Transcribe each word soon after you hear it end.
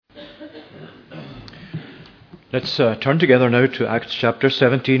Let's turn together now to Acts chapter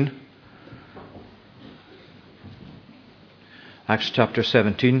 17. Acts chapter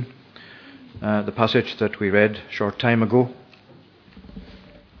 17, the passage that we read a short time ago.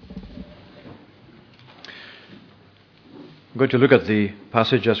 I'm going to look at the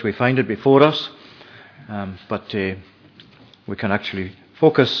passage as we find it before us, but we can actually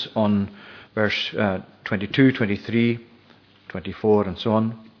focus on verse 22, 23, 24 and so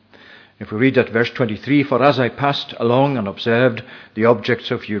on. If we read at verse 23, "For as I passed along and observed the objects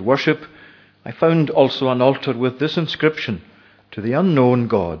of your worship, I found also an altar with this inscription, to the unknown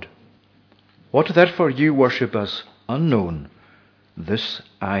God. What therefore you worship as unknown, this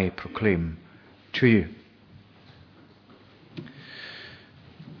I proclaim to you."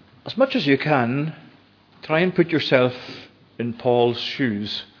 As much as you can, try and put yourself in Paul's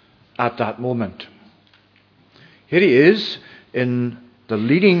shoes at that moment. Here he is in the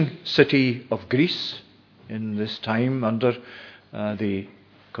leading city of Greece in this time, under the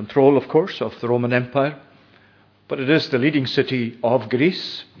control, of course, of the Roman Empire. But it is the leading city of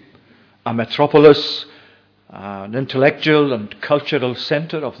Greece, a metropolis, an intellectual and cultural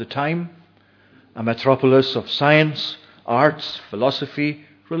center of the time, a metropolis of science, arts, philosophy,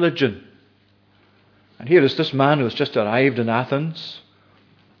 religion. And here is this man who has just arrived in Athens,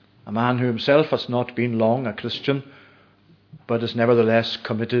 a man who himself has not been long a Christian, but is nevertheless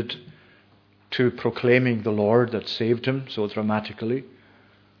committed to proclaiming the Lord that saved him so dramatically.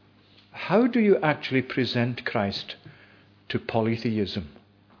 How do you actually present Christ to polytheism?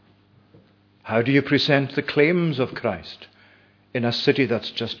 How do you present the claims of Christ in a city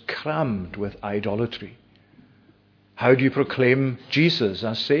that's just crammed with idolatry? How do you proclaim Jesus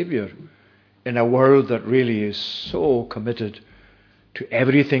as Saviour in a world that really is so committed to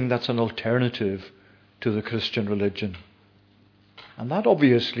everything that's an alternative to the Christian religion? And that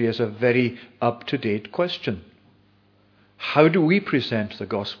obviously is a very up-to-date question. How do we present the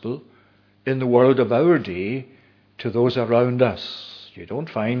gospel in the world of our day to those around us? You don't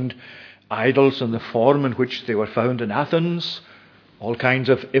find idols in the form in which they were found in Athens, all kinds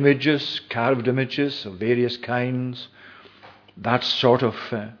of images, carved images of various kinds, that sort of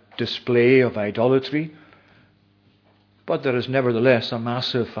display of idolatry. But there is nevertheless a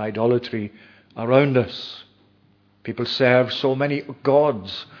massive idolatry around us. People serve so many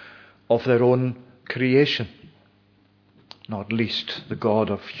gods of their own creation, not least the god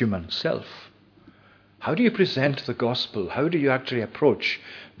of human self. How do you present the gospel? How do you actually approach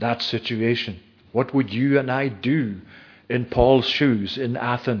that situation? What would you and I do in Paul's shoes in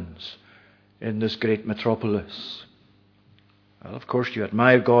Athens, in this great metropolis? Well, of course, you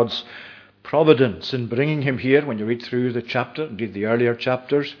admire God's providence in bringing him here when you read through the chapter, indeed the earlier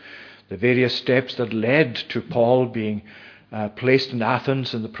chapters, the various steps that led to Paul being placed in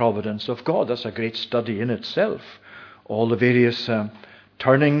Athens in the providence of God. That's a great study in itself. All the various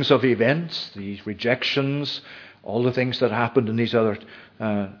turnings of events, the rejections, all the things that happened in these other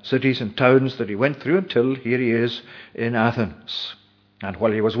cities and towns that he went through until here he is in Athens. And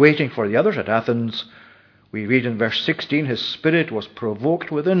while he was waiting for the others at Athens, we read in verse 16, his spirit was provoked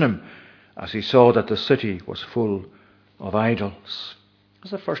within him as he saw that the city was full of idols.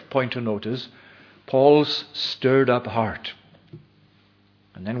 That's the first point to notice, Paul's stirred up heart.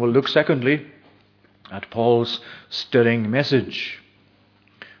 And then we'll look secondly at Paul's stirring message.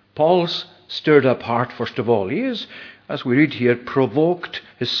 Paul's stirred up heart, first of all. He is, as we read here, provoked.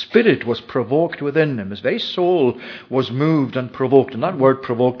 His spirit was provoked within him. His very soul was moved and provoked. And that word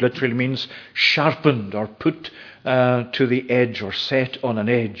provoked literally means sharpened or put to the edge or set on an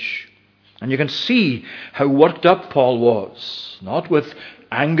edge. And you can see how worked up Paul was, not with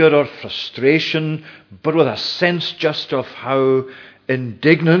anger or frustration, but with a sense just of how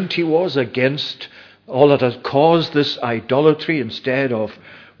indignant he was against all that had caused this idolatry instead of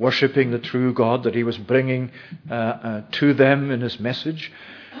worshipping the true God that he was bringing to them in his message.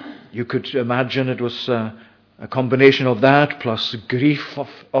 You could imagine it was a combination of that plus grief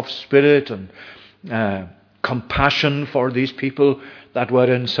of spirit and compassion for these people that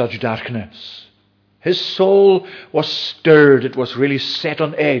were in such darkness. His soul was stirred. It was really set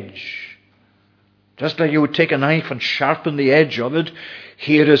on edge. Just like you would take a knife and sharpen the edge of it,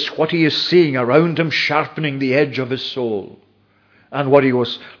 here is what he is seeing around him, sharpening the edge of his soul. And what he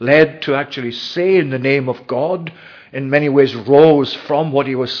was led to actually say in the name of God, in many ways rose from what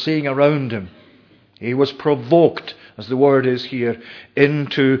he was seeing around him. He was provoked, as the word is here,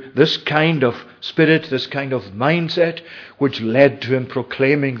 into this kind of spirit, this kind of mindset, which led to him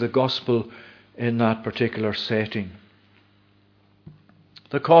proclaiming the gospel in that particular setting.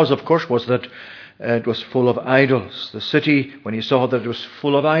 The cause, of course, was that it was full of idols. The city, when he saw that it was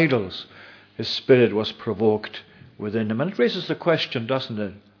full of idols, his spirit was provoked within him. And it raises the question, doesn't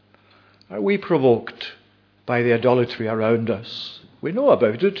it? Are we provoked by the idolatry around us? We know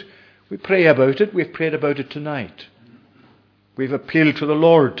about it. We pray about it. We've prayed about it tonight. We've appealed to the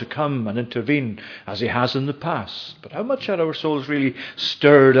Lord to come and intervene as he has in the past. But how much are our souls really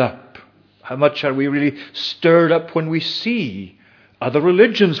stirred up? How much are we really stirred up when we see other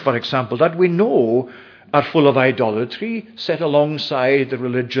religions, for example, that we know are full of idolatry, set alongside the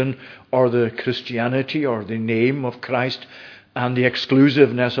religion or the Christianity or the name of Christ and the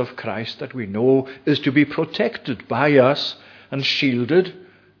exclusiveness of Christ that we know is to be protected by us and shielded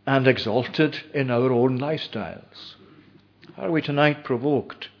and exalted in our own lifestyles? Are we tonight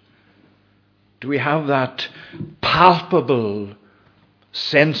provoked? Do we have that palpable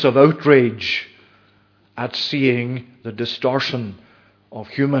sense of outrage at seeing the distortion of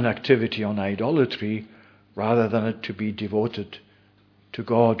human activity on idolatry rather than it to be devoted to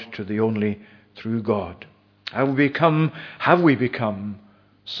God, to the only true God? Have we become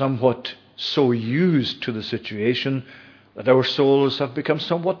somewhat so used to the situation that our souls have become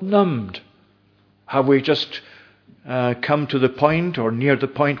somewhat numbed? Have we just come to the point or near the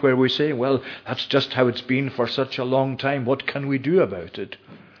point where we say, well, that's just how it's been for such a long time. What can we do about it?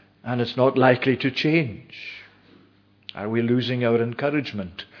 And it's not likely to change. Are we losing our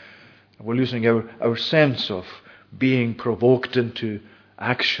encouragement? Are we losing our sense of being provoked into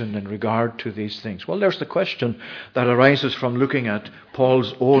action in regard to these things? Well, there's the question that arises from looking at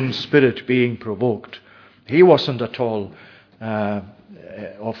Paul's own spirit being provoked. He wasn't at all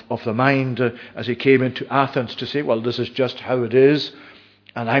of the mind as he came into Athens to say, well, this is just how it is,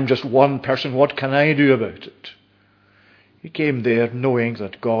 and I'm just one person, what can I do about it? He came there knowing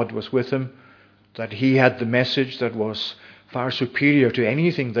that God was with him, that he had the message that was far superior to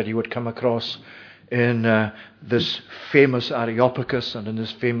anything that he would come across in this famous Areopagus and in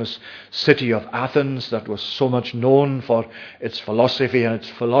this famous city of Athens that was so much known for its philosophy and its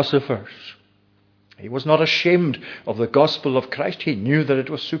philosophers. He was not ashamed of the gospel of Christ. He knew that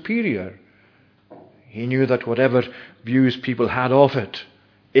it was superior. He knew that whatever views people had of it,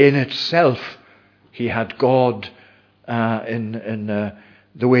 in itself, he had God in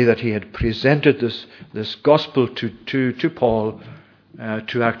the way that he had presented this gospel to Paul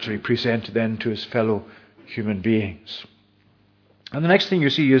to actually present then to his fellow human beings. And the next thing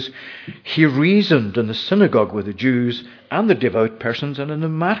you see is he reasoned in the synagogue with the Jews and the devout persons and in the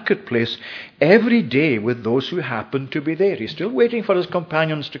marketplace every day with those who happened to be there. He's still waiting for his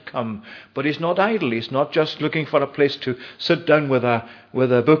companions to come, but he's not idle. He's not just looking for a place to sit down with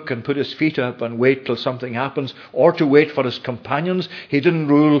a book and put his feet up and wait till something happens, or to wait for his companions. He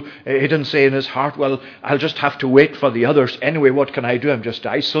didn't say in his heart, well, I'll just have to wait for the others. Anyway, what can I do? I'm just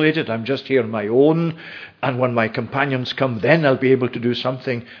isolated. I'm just here on my own. And when my companions come, then I'll be able to do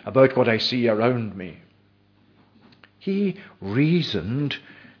something about what I see around me. He reasoned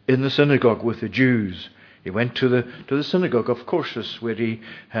in the synagogue with the Jews. He went to the synagogue, of course, is where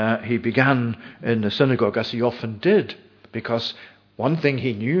he began in the synagogue, as he often did, because one thing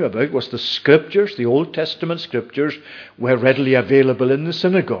he knew about was the Scriptures, the Old Testament Scriptures, were readily available in the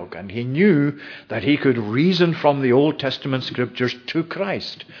synagogue. And he knew that he could reason from the Old Testament Scriptures to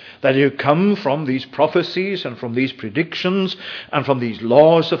Christ. That he would come from these prophecies and from these predictions and from these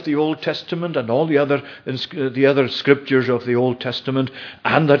laws of the Old Testament and all the other Scriptures of the Old Testament,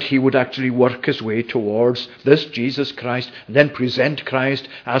 and that he would actually work his way towards this Jesus Christ and then present Christ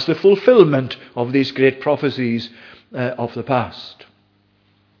as the fulfillment of these great prophecies of the past.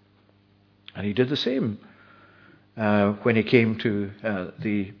 And he did the same when he came to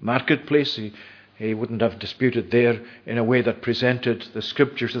the marketplace. He wouldn't have disputed there in a way that presented the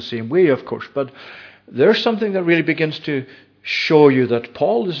Scriptures the same way, of course. But there's something that really begins to show you that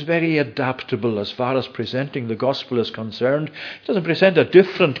Paul is very adaptable as far as presenting the gospel is concerned. He doesn't present a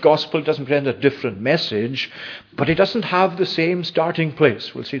different gospel, he doesn't present a different message, but he doesn't have the same starting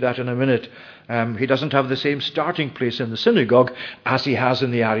place. We'll see that in a minute. He doesn't have the same starting place in the synagogue as he has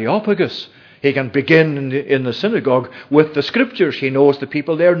in the Areopagus. He can begin in the synagogue with the Scriptures. He knows the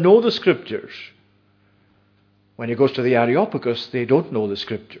people there know the Scriptures. When he goes to the Areopagus, they don't know the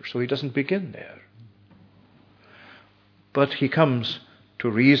Scriptures, so he doesn't begin there. But he comes to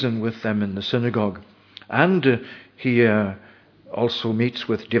reason with them in the synagogue. And he also meets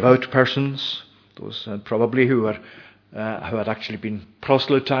with devout persons, those probably who had actually been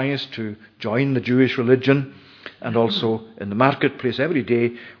proselytized to join the Jewish religion, and also in the marketplace every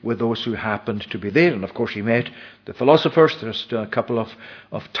day with those who happened to be there. And of course he met the philosophers. There's a couple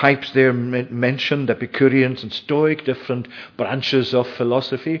of types there mentioned, Epicureans and Stoic, different branches of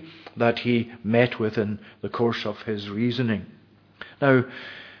philosophy that he met with in the course of his reasoning. Now,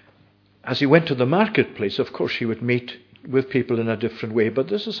 As he went to the marketplace, of course, he would meet with people in a different way, but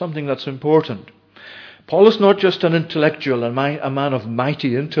this is something that's important. Paul is not just an intellectual, a man of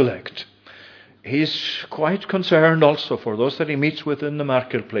mighty intellect. He's quite concerned also for those that he meets with in the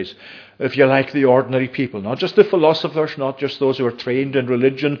marketplace, if you like, the ordinary people, not just the philosophers, not just those who are trained in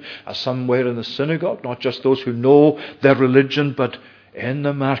religion as somewhere in the synagogue, not just those who know their religion, but in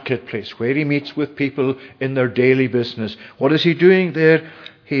the marketplace, where he meets with people in their daily business. What is he doing there?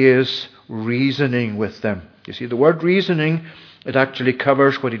 He is reasoning with them. You see, the word reasoning, it actually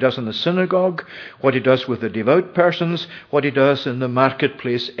covers what he does in the synagogue, what he does with the devout persons, what he does in the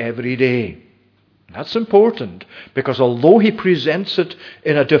marketplace every day. That's important, because although he presents it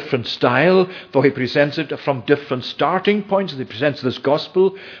in a different style, though he presents it from different starting points, he presents this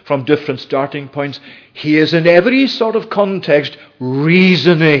gospel from different starting points, he is in every sort of context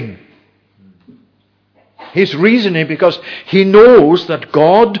reasoning. He's reasoning because he knows that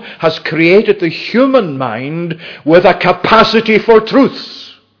God has created the human mind with a capacity for truth.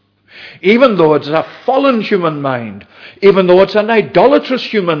 Even though it's a fallen human mind, even though it's an idolatrous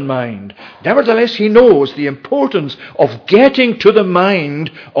human mind, nevertheless he knows the importance of getting to the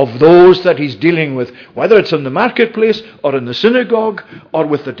mind of those that he's dealing with. Whether it's in the marketplace or in the synagogue or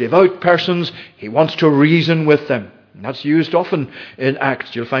with the devout persons, he wants to reason with them. And that's used often in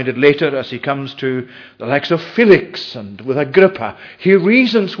Acts. You'll find it later as he comes to the likes of Felix and with Agrippa. He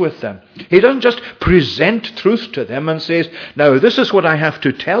reasons with them. He doesn't just present truth to them and says, now this is what I have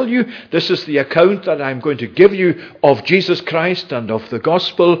to tell you. This is the account that I'm going to give you of Jesus Christ and of the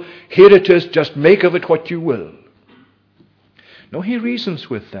gospel. Here it is, just make of it what you will. No, he reasons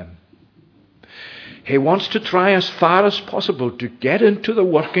with them. He wants to try as far as possible to get into the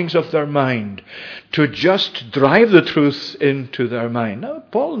workings of their mind, to just drive the truth into their mind. Now,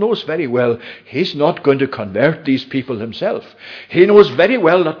 Paul knows very well he's not going to convert these people himself. He knows very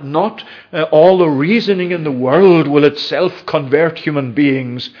well that not all the reasoning in the world will itself convert human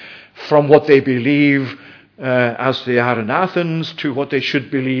beings from what they believe as they are in Athens to what they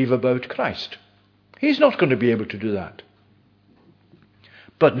should believe about Christ. He's not going to be able to do that.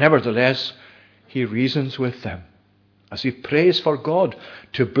 But nevertheless, he reasons with them as he prays for God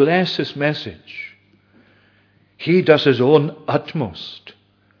to bless his message. He does his own utmost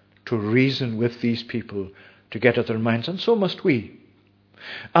to reason with these people to get at their minds, and so must we.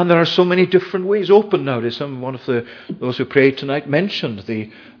 And there are so many different ways open nowadays. One of those who prayed tonight mentioned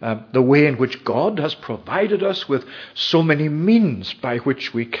the way in which God has provided us with so many means by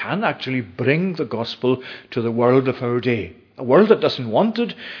which we can actually bring the gospel to the world of our day. A world that doesn't want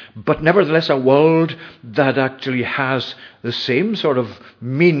it, but nevertheless a world that actually has the same sort of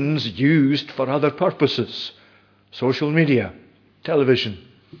means used for other purposes. Social media, television,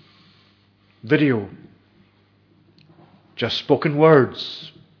 video, just spoken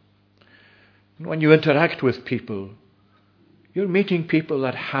words. When you interact with people, you're meeting people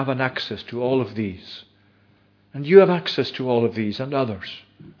that have an access to all of these. And you have access to all of these and others.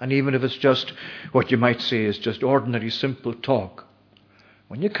 And even if it's just what you might say is just ordinary, simple talk,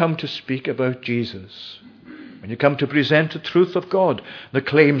 when you come to speak about Jesus, when you come to present the truth of God, the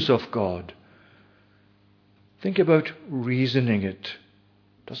claims of God, think about reasoning it.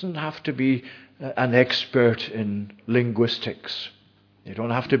 It doesn't have to be an expert in linguistics. You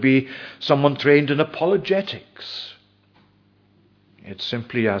don't have to be someone trained in apologetics. It's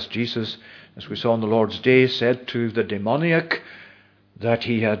simply as Jesus, as we saw on the Lord's Day, said to the demoniac that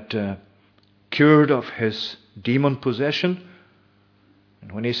he had cured of his demon possession.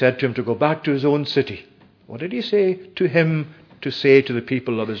 And when he said to him to go back to his own city, what did he say to him to say to the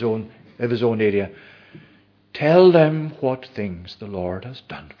people of his own area? Tell them what things the Lord has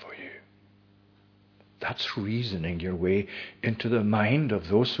done for you. That's reasoning your way into the mind of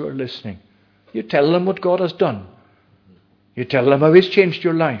those who are listening. You tell them what God has done. You tell them how he's changed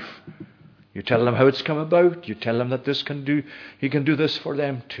your life. You tell them how it's come about. You tell them that he can do this for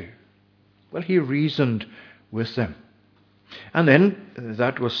them too. Well, he reasoned with them. And then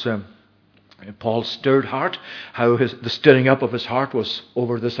that was Paul's stirred heart, how the stirring up of his heart was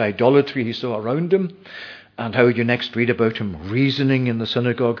over this idolatry he saw around him, and how you next read about him reasoning in the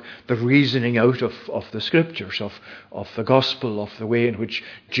synagogue, the reasoning out of the scriptures, of the gospel, of the way in which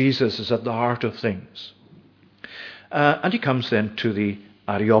Jesus is at the heart of things. And he comes then to the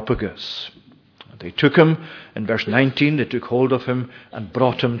Areopagus. They took him, in verse 19, they took hold of him and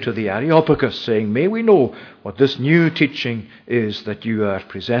brought him to the Areopagus, saying, may we know what this new teaching is that you are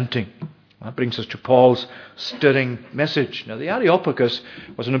presenting. That brings us to Paul's stirring message. Now, the Areopagus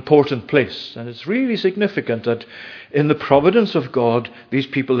was an important place, and it's really significant that in the providence of God, these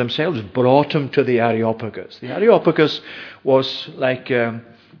people themselves brought him to the Areopagus. The Areopagus was like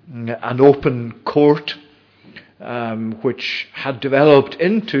an open court, which had developed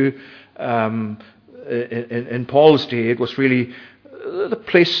into, in Paul's day, it was really the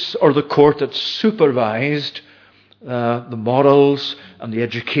place or the court that supervised the morals and the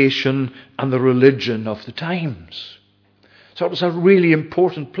education and the religion of the times. So it was a really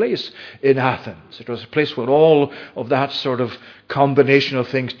important place in Athens. It was a place where all of that sort of combination of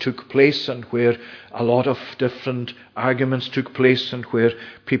things took place, and where a lot of different arguments took place, and where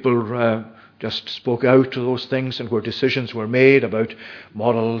people just spoke out to those things, and where decisions were made about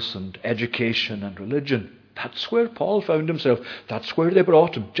morals and education and religion. That's where Paul found himself. That's where they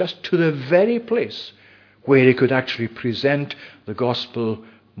brought him, just to the very place where he could actually present the gospel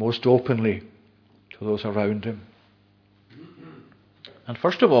most openly to those around him. And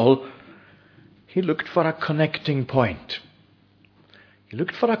first of all, he looked for a connecting point. He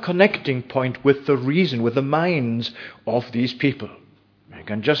looked for a connecting point with the reason, with the minds of these people. I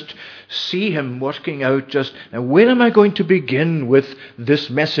can just see him working out now where am I going to begin with this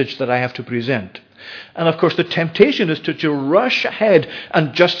message that I have to present? And of course the temptation is to rush ahead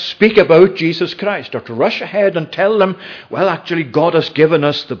and just speak about Jesus Christ, or to rush ahead and tell them, well, actually God has given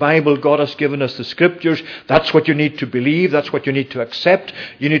us the Bible, God has given us the Scriptures, that's what you need to believe, that's what you need to accept,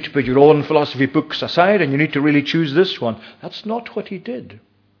 you need to put your own philosophy books aside, and you need to really choose this one. That's not what he did.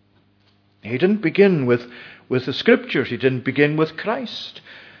 He didn't begin with the Scriptures, he didn't begin with Christ.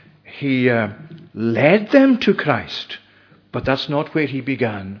 He led them to Christ, but that's not where he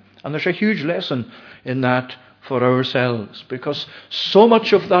began. And there's a huge lesson in that for ourselves, because so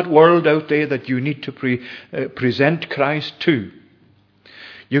much of that world out there that you need to present Christ to,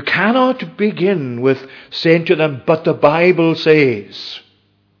 you cannot begin with saying to them, but the Bible says.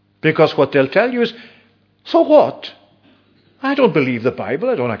 Because what they'll tell you is, so what? I don't believe the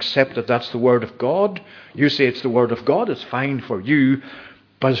Bible. I don't accept that that's the Word of God. You say it's the Word of God. It's fine for you,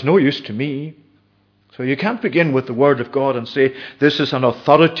 but it's no use to me. So you can't begin with the Word of God and say, this is an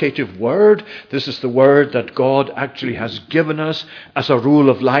authoritative Word. This is the Word that God actually has given us as a rule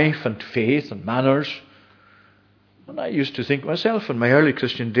of life and faith and manners. And I used to think myself in my early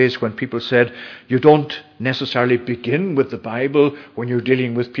Christian days, when people said, you don't necessarily begin with the Bible when you're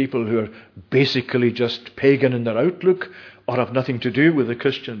dealing with people who are basically just pagan in their outlook or have nothing to do with the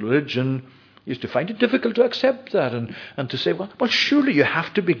Christian religion, used to find it difficult to accept that and to say, well, surely you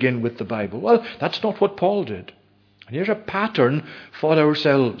have to begin with the Bible. Well, that's not what Paul did. And here's a pattern for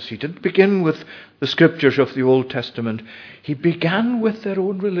ourselves. He didn't begin with the Scriptures of the Old Testament. He began with their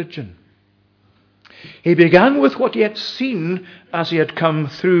own religion. He began with what he had seen as he had come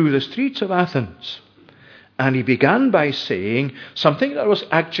through the streets of Athens. And he began by saying something that was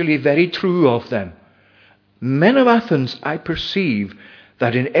actually very true of them. Men of Athens, I perceive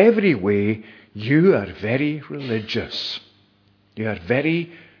that in every way you are very religious. You are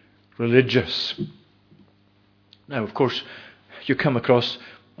very religious. Now, of course, you come across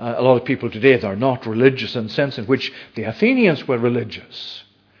a lot of people today that are not religious in the sense in which the Athenians were religious.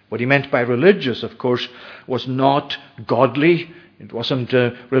 What he meant by religious, of course, was not godly. It wasn't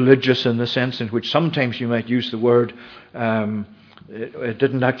religious in the sense in which sometimes you might use the word. It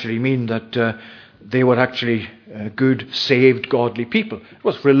didn't actually mean that they were actually good, saved, godly people. It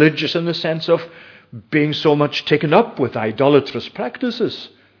was religious in the sense of being so much taken up with idolatrous practices.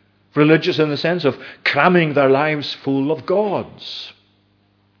 Religious in the sense of cramming their lives full of gods.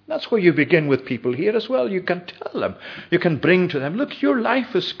 That's where you begin with people here as well. You can tell them, you can bring to them, look, your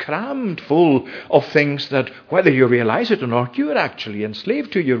life is crammed full of things that, whether you realize it or not, you are actually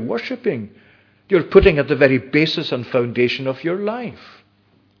enslaved to. You're worshipping. You're putting at the very basis and foundation of your life.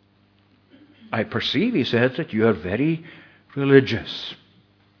 I perceive, he said, that you are very religious.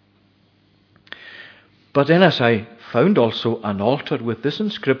 But then as I found also an altar with this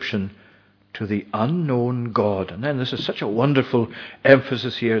inscription, to the unknown God. And then this is such a wonderful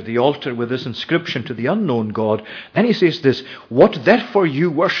emphasis here, the altar with this inscription, to the unknown God. Then he says this, what therefore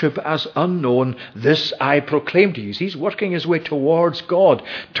you worship as unknown, this I proclaim to you. He's working his way towards God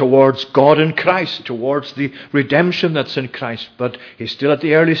in Christ, towards the redemption that's in Christ. But he's still at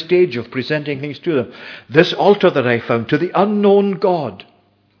the early stage of presenting things to them. This altar that I found, to the unknown God.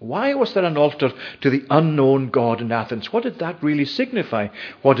 Why was there an altar to the unknown God in Athens? What did that really signify?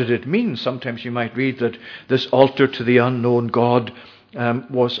 What did it mean? Sometimes you might read that this altar to the unknown God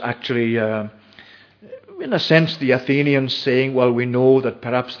was actually, in a sense, the Athenians saying, well, we know that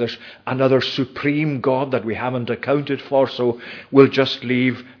perhaps there's another supreme God that we haven't accounted for, so we'll just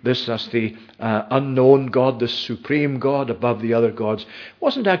leave this as the unknown God, the supreme God above the other gods. It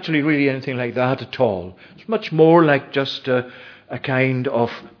wasn't actually really anything like that at all. It's much more like just a kind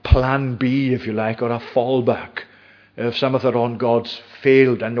of plan B, if you like, or a fallback. if some of their own gods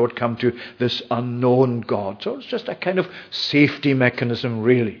failed, and they would come to this unknown God. So it's just a kind of safety mechanism,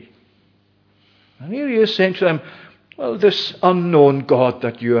 really. And here he is saying to them, well, this unknown God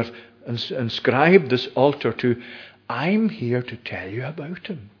that you have inscribed this altar to, I'm here to tell you about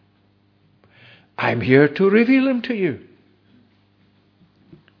him. I'm here to reveal him to you.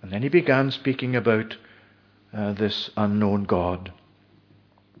 And then he began speaking about this unknown God.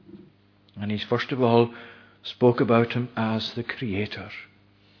 And he first of all spoke about him as the Creator.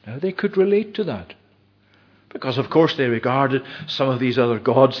 Now they could relate to that, because of course they regarded some of these other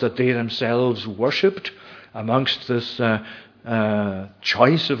gods that they themselves worshipped amongst this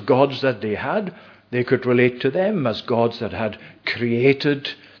choice of gods that they had. They could relate to them as gods that had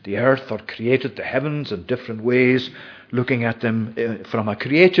created the earth or created the heavens in different ways, looking at them from a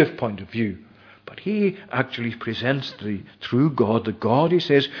creative point of view. But he actually presents the true God, the God, he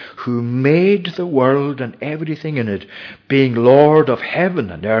says, who made the world and everything in it, being Lord of heaven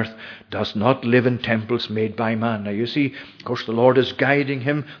and earth, does not live in temples made by man. Now you see, of course, the Lord is guiding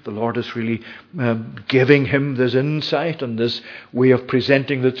him. The Lord is really giving him this insight and this way of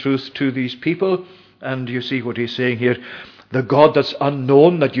presenting the truth to these people. And you see what he's saying here. The God that's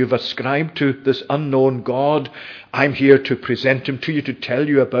unknown, that you've ascribed to this unknown God, I'm here to present him to you, to tell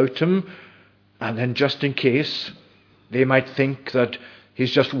you about him. And then just in case they might think that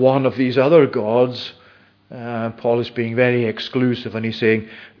he's just one of these other gods, Paul is being very exclusive, and he's saying,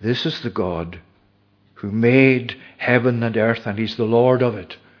 this is the God who made heaven and earth, and he's the Lord of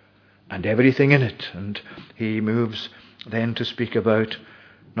it and everything in it. And he moves then to speak about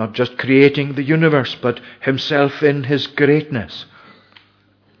not just creating the universe, but himself in his greatness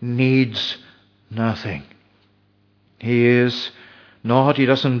needs nothing. He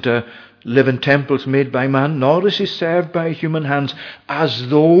doesn't live in temples made by man, nor is he served by human hands as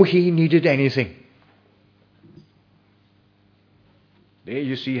though he needed anything. They,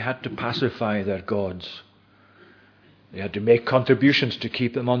 you see, had to pacify their gods. They had to make contributions to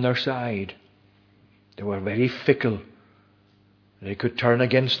keep them on their side. They were very fickle. They could turn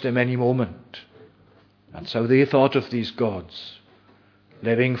against them any moment. That's how they thought of these gods.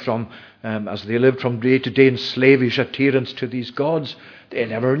 Living as they lived from day to day in slavish adherence to these gods, they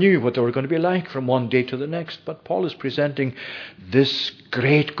never knew what they were going to be like from one day to the next. But Paul is presenting this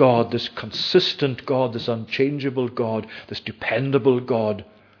great God, this consistent God, this unchangeable God, this dependable God,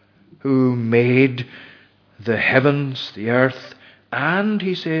 who made the heavens, the earth, and,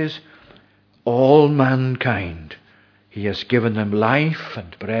 he says, all mankind. He has given them life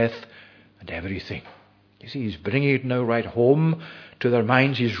and breath and everything. You see, he's bringing it now right home to their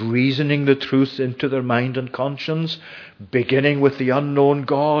minds. He's reasoning the truth into their mind and conscience, beginning with the unknown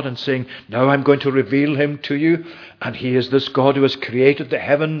God and saying, now I'm going to reveal him to you. And he is this God who has created the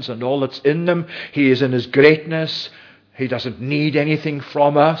heavens and all that's in them. He is in his greatness. He doesn't need anything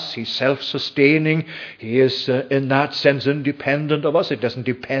from us. He's self-sustaining. He is, in that sense, independent of us. It doesn't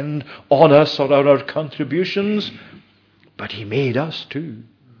depend on us or on our contributions. But he made us too.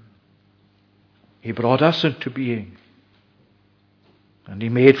 He brought us into being. And he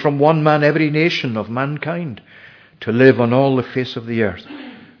made from one man every nation of mankind to live on all the face of the earth,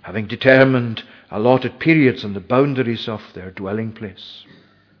 having determined allotted periods and the boundaries of their dwelling place.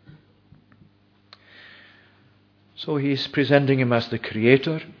 So he's presenting him as the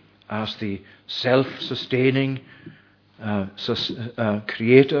Creator, as the self-sustaining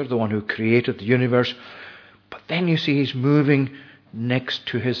Creator, the one who created the universe. But then you see he's moving next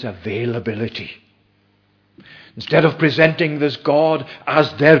to his availability. Instead of presenting this God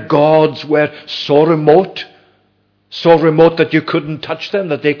as their gods were so remote that you couldn't touch them,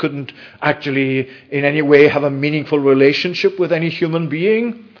 that they couldn't actually in any way have a meaningful relationship with any human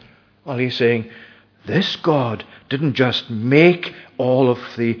being. Well, he's saying, this God didn't just make all of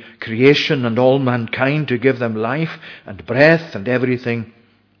the creation and all mankind to give them life and breath and everything,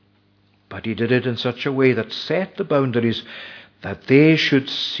 but he did it in such a way that set the boundaries that they should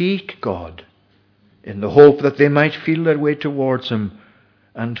seek God in the hope that they might feel their way towards him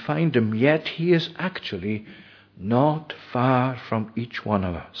and find him. Yet he is actually not far from each one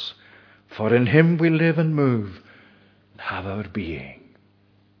of us. For in him we live and move and have our being.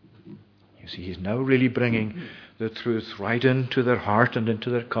 You see, he's now really bringing the truth right into their heart and into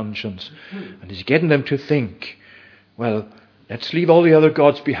their conscience. And he's getting them to think, well, let's leave all the other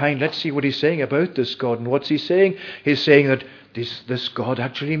gods behind. Let's see what he's saying about this God. And what's he saying? He's saying that this God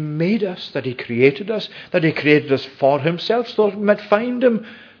actually made us, that he created us for himself, so that we might find him,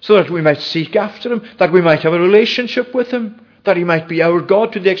 so that we might seek after him, that we might have a relationship with him, that he might be our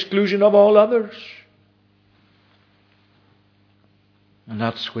God to the exclusion of all others. And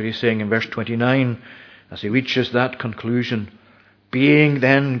that's what he's saying in verse 29. as he reaches that conclusion, being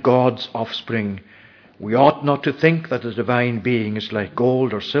then God's offspring, we ought not to think that the divine being is like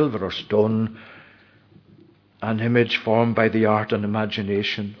gold or silver or stone, an image formed by the art and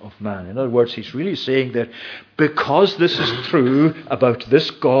imagination of man. In other words, he's really saying that because this is true about this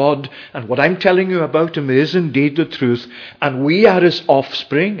God, and what I'm telling you about him is indeed the truth, and we are his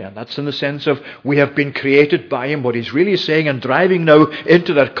offspring, and that's in the sense of we have been created by him. What he's really saying and driving now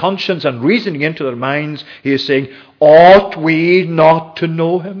into their conscience and reasoning into their minds, he is saying, ought we not to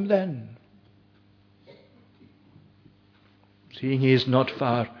know him then? Seeing he is not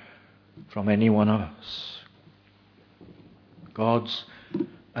far from any one of us. God's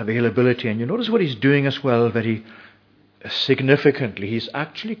availability. And you notice what he's doing as well very significantly. He's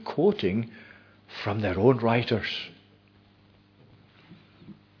actually quoting from their own writers.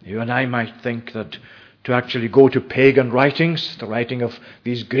 You and I might think that to actually go to pagan writings, the writing of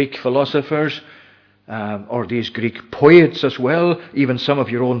these Greek philosophers, or these Greek poets as well, even some of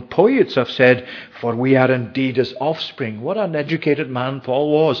your own poets have said, for we are indeed his offspring. What an educated man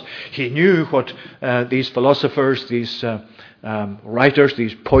Paul was. He knew what these philosophers, these writers,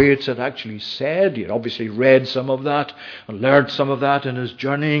 these poets had actually said. He had obviously read some of that and learned some of that in his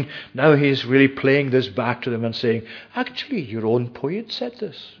journeying. Now he's really playing this back to them and saying, actually, your own poet said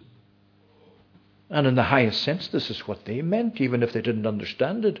this. And in the highest sense, this is what they meant, even if they didn't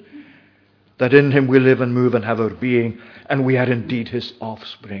understand it. That in him we live and move and have our being, and we are indeed his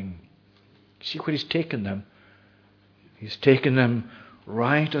offspring. See where he's taken them? He's taken them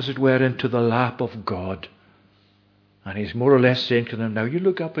right, as it were, into the lap of God. And he's more or less saying to them, now you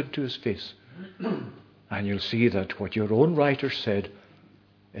look up into his face, and you'll see that what your own writer said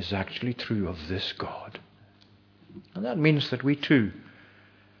is actually true of this God. And that means that we too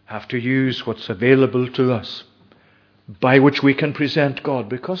have to use what's available to us by which we can present God.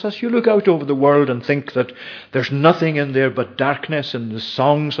 Because as you look out over the world and think that there's nothing in there but darkness in the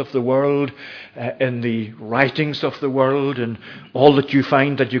songs of the world, in the writings of the world, and all that you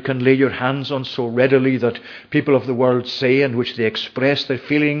find that you can lay your hands on so readily that people of the world say, in which they express their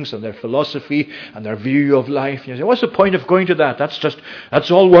feelings and their philosophy and their view of life. You say, what's the point of going to that?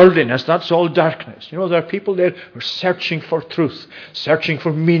 That's all worldliness, that's all darkness. You know, there are people there who are searching for truth, searching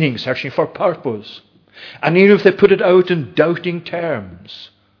for meaning, searching for purpose. And even if they put it out in doubting terms,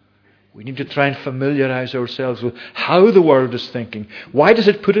 we need to try and familiarize ourselves with how the world is thinking. Why does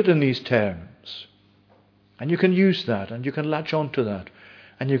it put it in these terms? And you can use that, and you can latch on to that.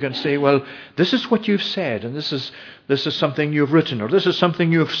 And you can say, well, this is what you've said, and this is something you've written, or this is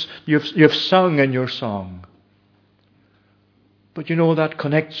something you've sung in your song. But you know, that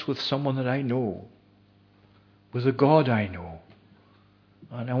connects with someone that I know, with a God I know.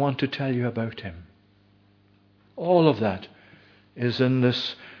 And I want to tell you about him. All of that is in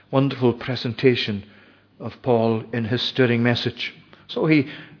this wonderful presentation of Paul in his stirring message. So he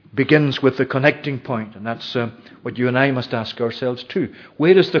begins with the connecting point, and that's what you and I must ask ourselves too.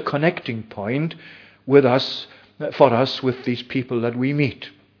 Where is the connecting point with us, for us, with these people that we meet?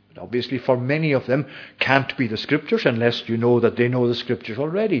 Obviously, for many of them, can't be the Scriptures unless you know that they know the Scriptures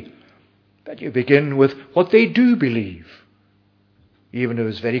already. But you begin with what they do believe, even if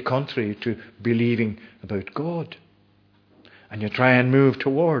it's very contrary to believing about God. And you try and move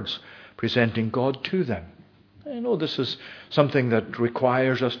towards presenting God to them. I know this is something that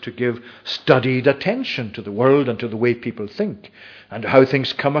requires us to give studied attention to the world and to the way people think and how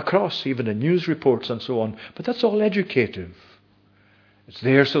things come across, even in news reports and so on. But that's all educative. It's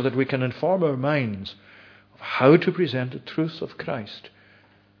there so that we can inform our minds of how to present the truth of Christ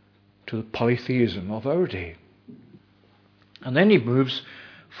to the polytheism of our day. And then he moves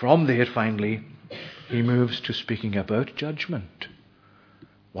from there, finally, he moves to speaking about judgment.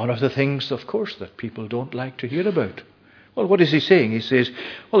 One of the things, of course, that people don't like to hear about. Well, what is he saying? He says,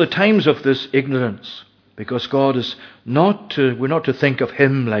 well, the times of this ignorance, because God is not, we're not to think of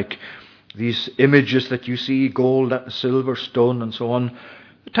him like these images that you see, gold, silver, stone, and so on.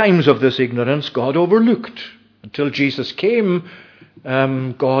 The times of this ignorance God overlooked. Until Jesus came,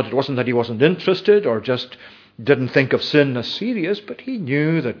 God, it wasn't that he wasn't interested or just didn't think of sin as serious, but he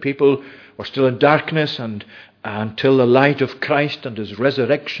knew that people were still in darkness, and until the light of Christ and his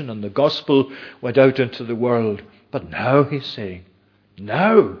resurrection and the gospel went out into the world. But now he's saying,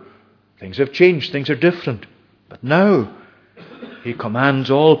 now things have changed, things are different. But now he commands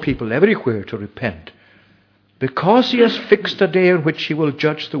all people everywhere to repent, because he has fixed a day on which he will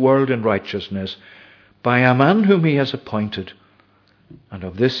judge the world in righteousness by a man whom he has appointed. And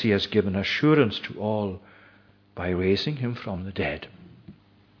of this he has given assurance to all by raising him from the dead.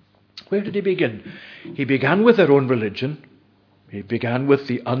 Where did he begin? He began with their own religion. He began with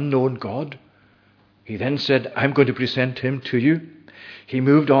the unknown God. He then said, I'm going to present him to you. He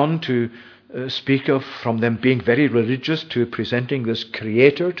moved on to speak of from them being very religious to presenting this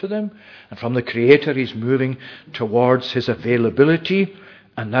Creator to them. And from the Creator he's moving towards his availability.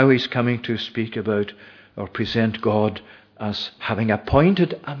 And now he's coming to speak about or present God as having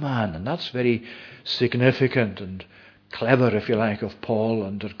appointed a man. And that's very significant and clever, if you like, of Paul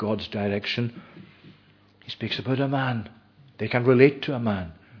under God's direction. He speaks about a man. They can relate to a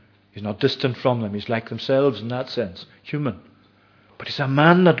man. He's not distant from them. He's like themselves in that sense, human. But he's a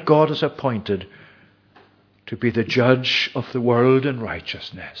man that God has appointed to be the judge of the world in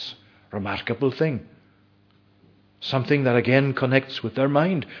righteousness. Remarkable thing. Something that again connects with their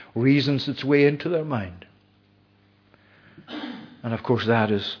mind, reasons its way into their mind. And of course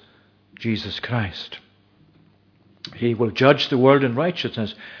that is Jesus Christ. He will judge the world in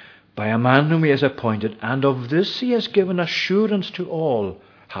righteousness by a man whom he has appointed, and of this he has given assurance to all.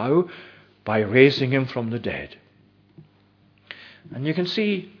 How? By raising him from the dead. And you can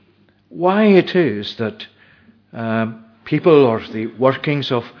see why it is that people, or the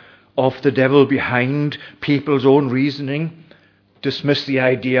workings of the devil behind people's own reasoning, dismiss the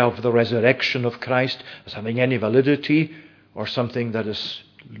idea of the resurrection of Christ as having any validity or something that is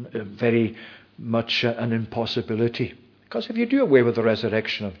very much an impossibility. Because if you do away with the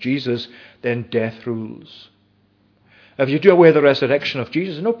resurrection of Jesus, then death rules. If you do away with the resurrection of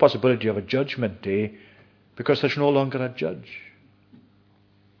Jesus, there's no possibility of a judgment day because there's no longer a judge.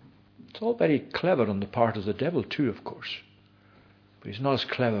 It's all very clever on the part of the devil too, of course. But he's not as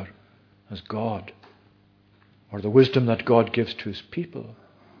clever as God or the wisdom that God gives to his people.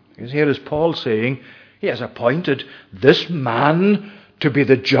 Because here is Paul saying he has appointed this man to be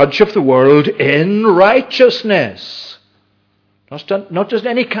the judge of the world in righteousness. Not just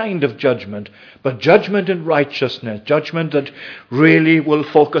any kind of judgment, but judgment in righteousness. Judgment that really will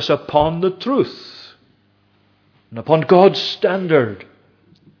focus upon the truth and upon God's standard.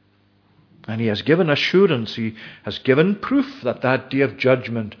 And he has given assurance, he has given proof that that day of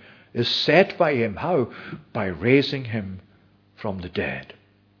judgment is set by him. How? By raising him from the dead.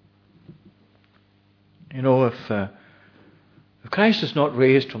 You know, if Christ is not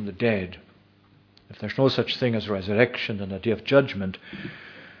raised from the dead, if there's no such thing as resurrection and a day of judgment,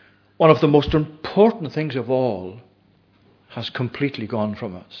 one of the most important things of all has completely gone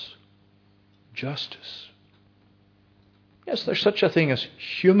from us. Justice. Yes, there's such a thing as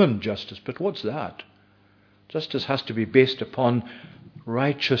human justice, but what's that? Justice has to be based upon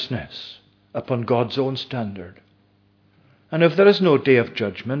righteousness, upon God's own standard. And if there is no day of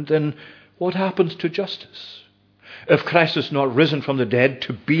judgment, then what happens to justice? If Christ is not risen from the dead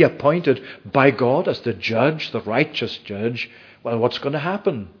to be appointed by God as the judge, the righteous judge, well, what's going to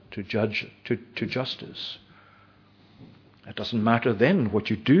happen to justice? It doesn't matter then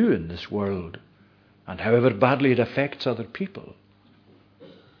what you do in this world, and however badly it affects other people.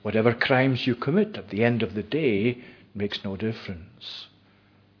 Whatever crimes you commit at the end of the day makes no difference,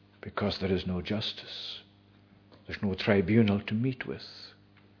 because there is no justice. There's no tribunal to meet with.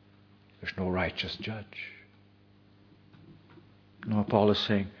 There's no righteous judge. No, Paul is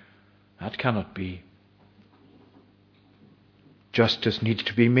saying, that cannot be. Justice needs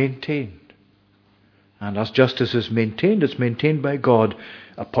to be maintained. And as justice is maintained, it's maintained by God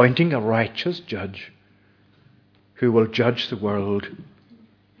appointing a righteous judge who will judge the world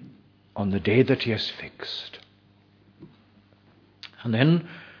on the day that he has fixed. And then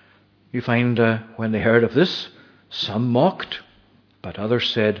you find when they heard of this, some mocked, but others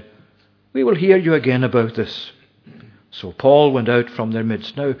said, we will hear you again about this. So Paul went out from their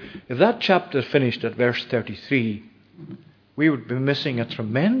midst. Now, if that chapter finished at verse 33, we would be missing a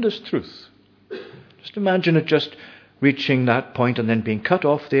tremendous truth. Just imagine it just reaching that point and then being cut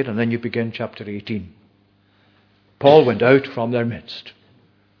off there, and then you begin chapter 18. Paul went out from their midst.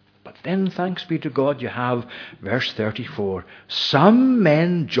 But then, thanks be to God, you have verse 34. Some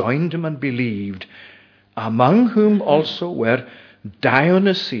men joined him and believed, among whom also were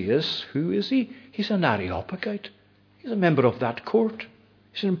Dionysius. Who is he? He's an Areopagite. He's a member of that court.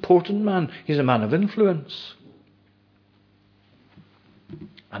 He's an important man. He's a man of influence.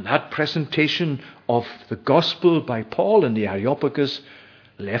 And that presentation of the gospel by Paul in the Areopagus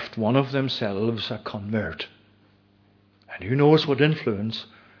left one of themselves a convert. And who knows what influence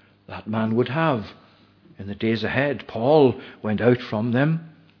that man would have in the days ahead. Paul went out from them,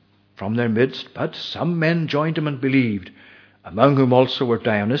 from their midst, but some men joined him and believed, among whom also were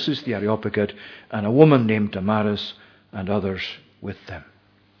Dionysius the Areopagite and a woman named Damaris, and others with them.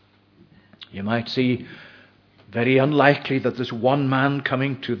 You might see, very unlikely that this one man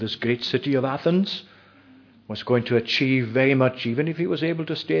coming to this great city of Athens was going to achieve very much, even if he was able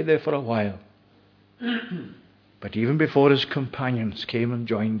to stay there for a while. But even before his companions came and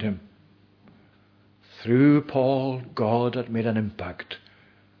joined him, through Paul, God had made an impact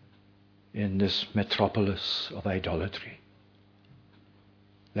in this metropolis of idolatry.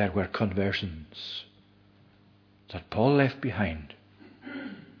 There were conversions that Paul left behind,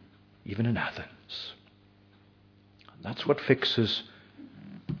 even in Athens. And that's what fixes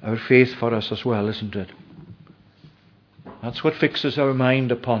our faith for us as well, isn't it? That's what fixes our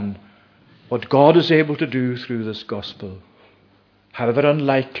mind upon what God is able to do through this gospel. However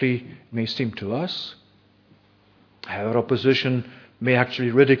unlikely it may seem to us, however opposition may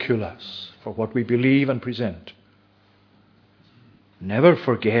actually ridicule us for what we believe and present, never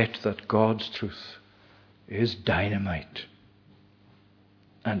forget that God's truth is dynamite.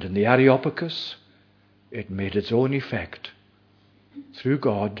 And in the Areopagus, it made its own effect through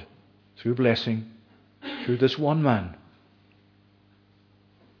God, through blessing, through this one man,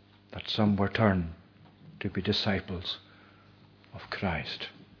 that some were turned to be disciples of Christ.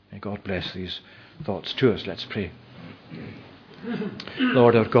 May God bless these thoughts to us. Let's pray.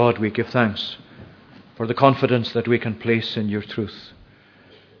 Lord our God, we give thanks for the confidence that we can place in your truth.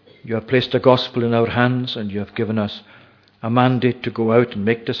 You have placed the gospel in our hands, and you have given us a mandate to go out and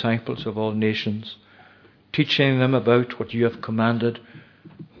make disciples of all nations, teaching them about what you have commanded,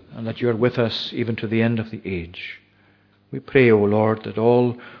 and that you are with us even to the end of the age. We pray, O Lord, that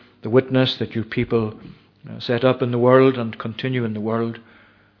all the witness that your people set up in the world and continue in the world,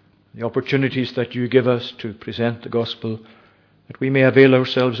 the opportunities that you give us to present the gospel, that we may avail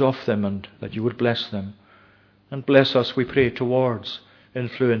ourselves of them, and that you would bless them. And bless us, we pray, towards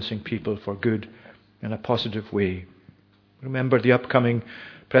influencing people for good in a positive way. Remember the upcoming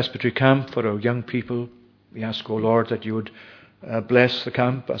presbytery camp for our young people. We ask, O Lord, that you would bless the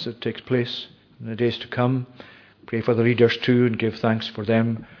camp as it takes place in the days to come. Pray for the leaders too, and give thanks for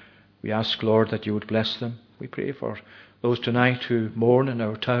them. We ask, Lord, that you would bless them. We pray for those tonight who mourn in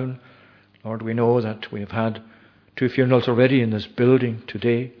our town. Lord, we know that we have had 2 funerals already in this building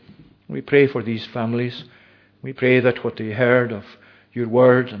today. We pray for these families. We pray that what they heard of your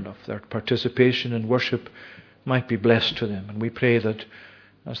word and of their participation in worship might be blessed to them. And we pray that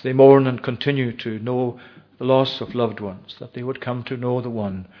as they mourn and continue to know the loss of loved ones, that they would come to know the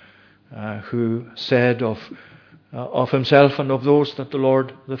one who said of himself and of those that the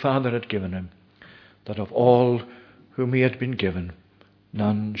Lord the Father had given him, that of all whom he had been given,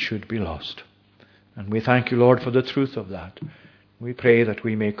 none should be lost. And we thank you, Lord, for the truth of that. We pray that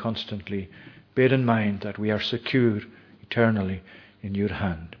we may constantly bear in mind that we are secure eternally in your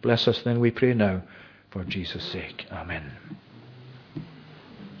hand. Bless us then, we pray now, for Jesus' sake. Amen.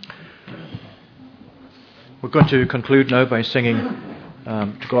 We're going to conclude now by singing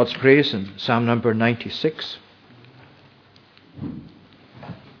to God's praise in Psalm number 96.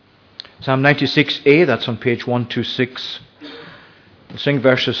 Psalm 96a, that's on page 126. We'll sing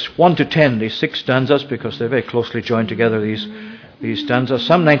verses 1 to 10, these 6 stanzas, because they're very closely joined together, these stanzas.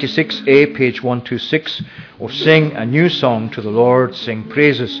 Psalm 96a, page 126. We'll sing a new song to the Lord, sing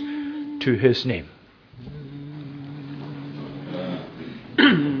praises to his name.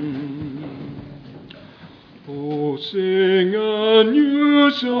 Oh, sing a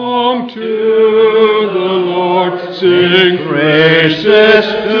new song to the Lord, sing praises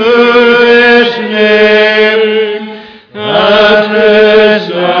to his name, and his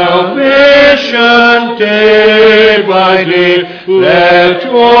salvation day by day, let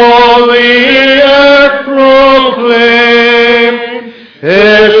all the earth proclaim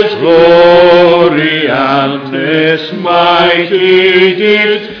his glory and his mighty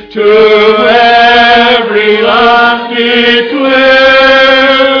deeds, to every land declare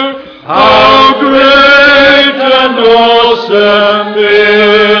how great and awesome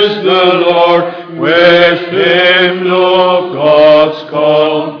is the Lord, with him no gods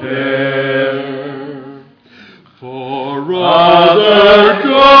compare. For other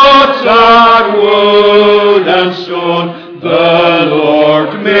gods are wood and stone, the Lord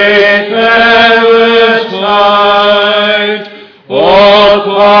made heaven's height. All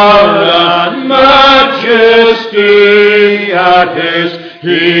power and majesty are his,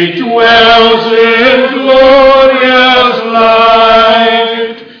 he dwells in glorious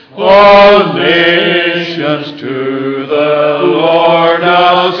light. All nations to the Lord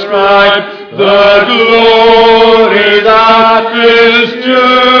ascribe the glory that is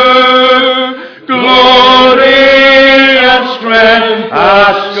due. Glory and strength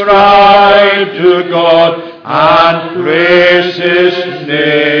ascribe to God, and praise his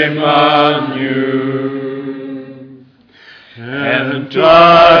name anew.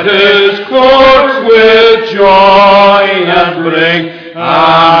 Enter his courts with joy, and bring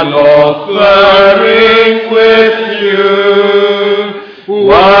an offering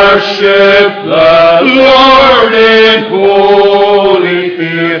worship the Lord in holy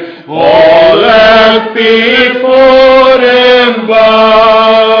fear. All earth before him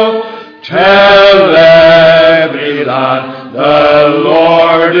bow. Tell every land the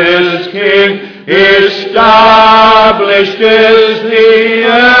Lord is King. Established is the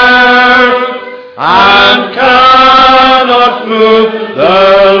earth, and cannot move.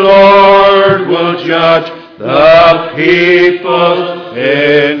 The Lord will judge the people